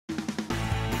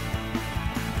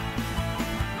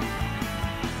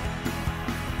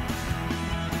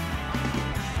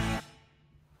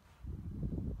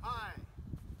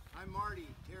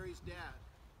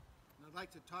I'd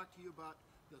like to talk to you about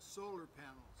the solar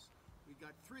panels. We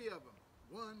got 3 of them,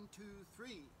 1, 2,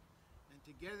 3, and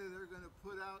together they're going to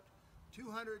put out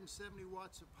 270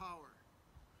 watts of power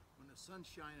when the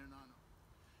sun's shining on them.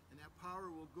 And that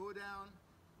power will go down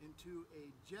into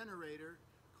a generator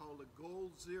called a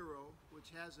Goal Zero,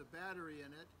 which has a battery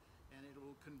in it, and it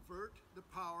will convert the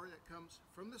power that comes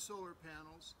from the solar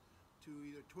panels to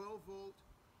either 12 volt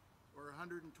or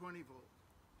 120 volt.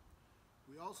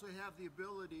 We also have the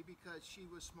ability, because she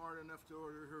was smart enough to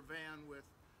order her van with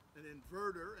an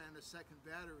inverter and a second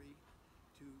battery,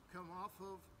 to come off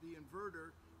of the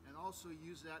inverter and also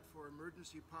use that for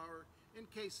emergency power in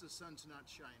case the sun's not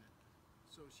shining,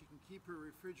 so she can keep her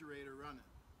refrigerator running.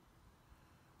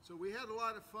 So we had a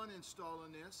lot of fun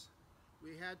installing this.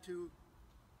 We had to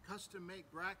custom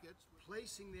make brackets,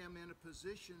 placing them in a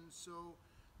position so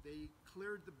they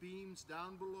cleared the beams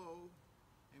down below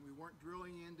and we weren't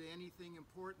drilling into anything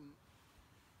important,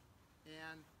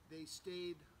 and they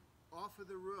stayed off of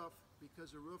the roof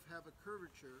because the roof have a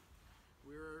curvature.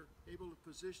 We were able to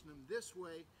position them this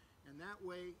way, and that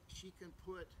way she can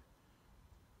put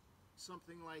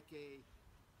something like a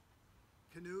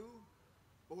canoe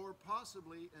or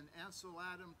possibly an Ansel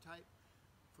Adam type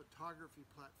photography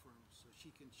platform so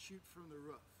she can shoot from the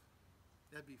roof.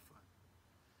 That'd be fun.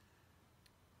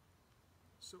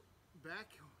 So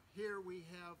back here we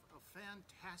have a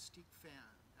Fan-tastic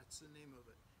Fan. That's the name of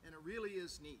it. And it really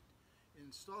is neat.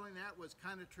 Installing that was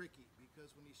kind of tricky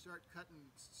because when you start cutting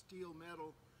steel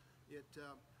metal, it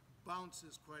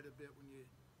bounces quite a bit when you're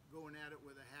going at it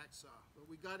with a hacksaw. But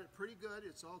we got it pretty good.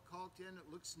 It's all caulked in. It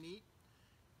looks neat.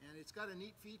 And it's got a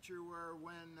neat feature where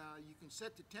when you can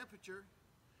set the temperature,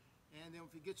 and then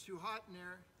if it gets too hot in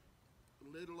there, the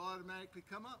lid will automatically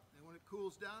come up. And when it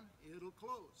cools down, it'll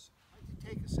close. I'd like to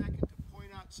take a second to point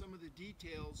out some of the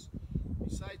details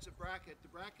besides the bracket. The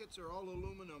brackets are all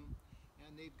aluminum,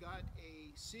 and they've got a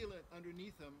sealant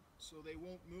underneath them so they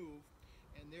won't move,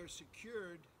 and they're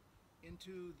secured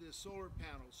into the solar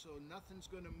panels so nothing's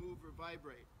going to move or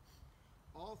vibrate.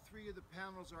 All 3 of the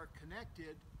panels are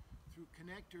connected through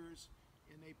connectors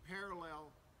in a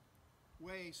parallel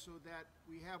way so that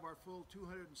we have our full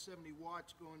 270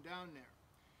 watts going down there.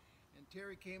 And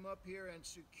Teri came up here and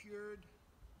secured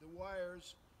the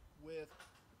wires with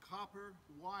copper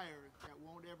wire that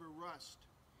won't ever rust.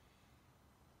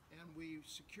 And we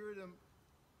secured them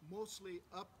mostly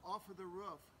up off of the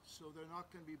roof so they're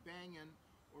not going to be banging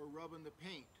or rubbing the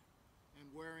paint and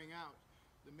wearing out.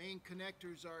 The main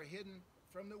connectors are hidden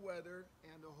from the weather,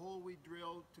 and the hole we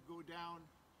drilled to go down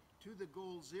to the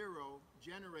Goal Zero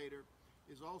generator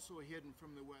is also hidden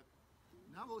from the weather.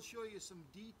 Now we'll show you some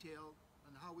detail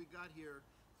on how we got here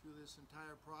through this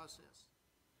entire process.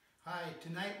 Hi,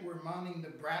 tonight we're mounting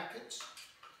the brackets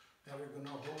that are going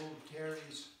to hold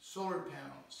Teri's solar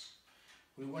panels.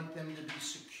 We want them to be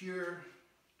secure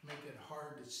to make it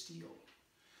hard to steal.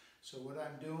 So what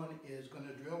I'm doing is going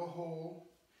to drill a hole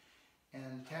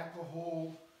and tap a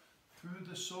hole through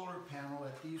the solar panel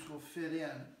that these will fit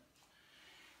in,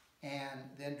 and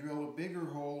then drill a bigger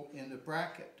hole in the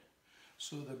bracket.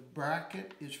 So the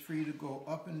bracket is free to go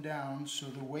up and down, so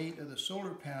the weight of the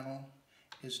solar panel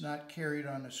is not carried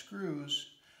on the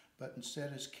screws, but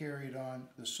instead is carried on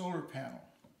the solar panel.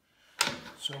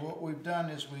 So what we've done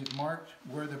is we've marked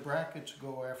where the brackets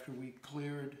go after we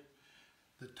cleared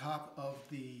the top of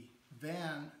the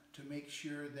van to make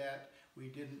sure that we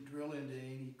didn't drill into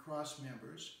any cross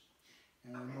members.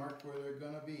 And we mark where they're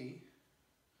going to be.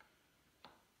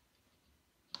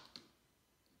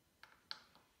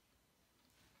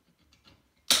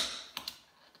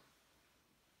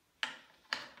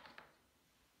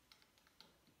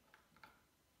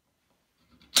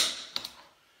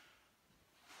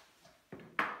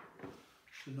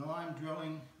 So now I'm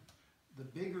drilling the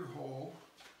bigger hole,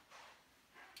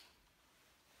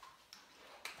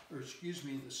 or excuse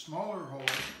me, the smaller hole,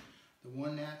 the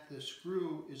one that the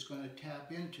screw is going to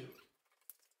tap into.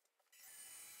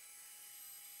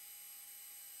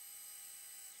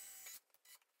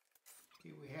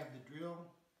 Okay, we have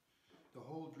the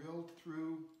hole drilled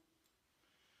through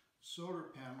the solar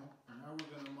panel, and now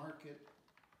we're going to mark it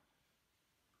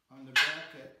on the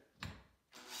bracket.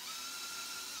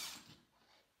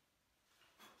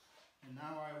 And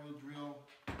now I will drill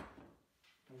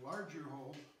a larger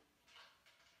hole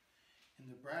in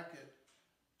the bracket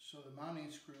so the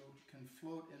mounting screw can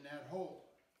float in that hole.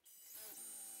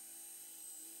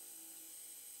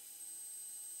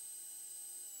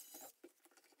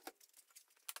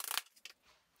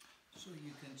 So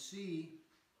you can see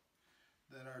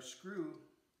that our screw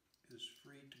is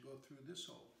free to go through this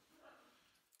hole.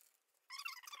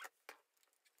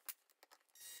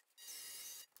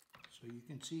 So you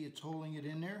can see it's holding it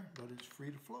in there, but it's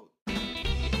free to float.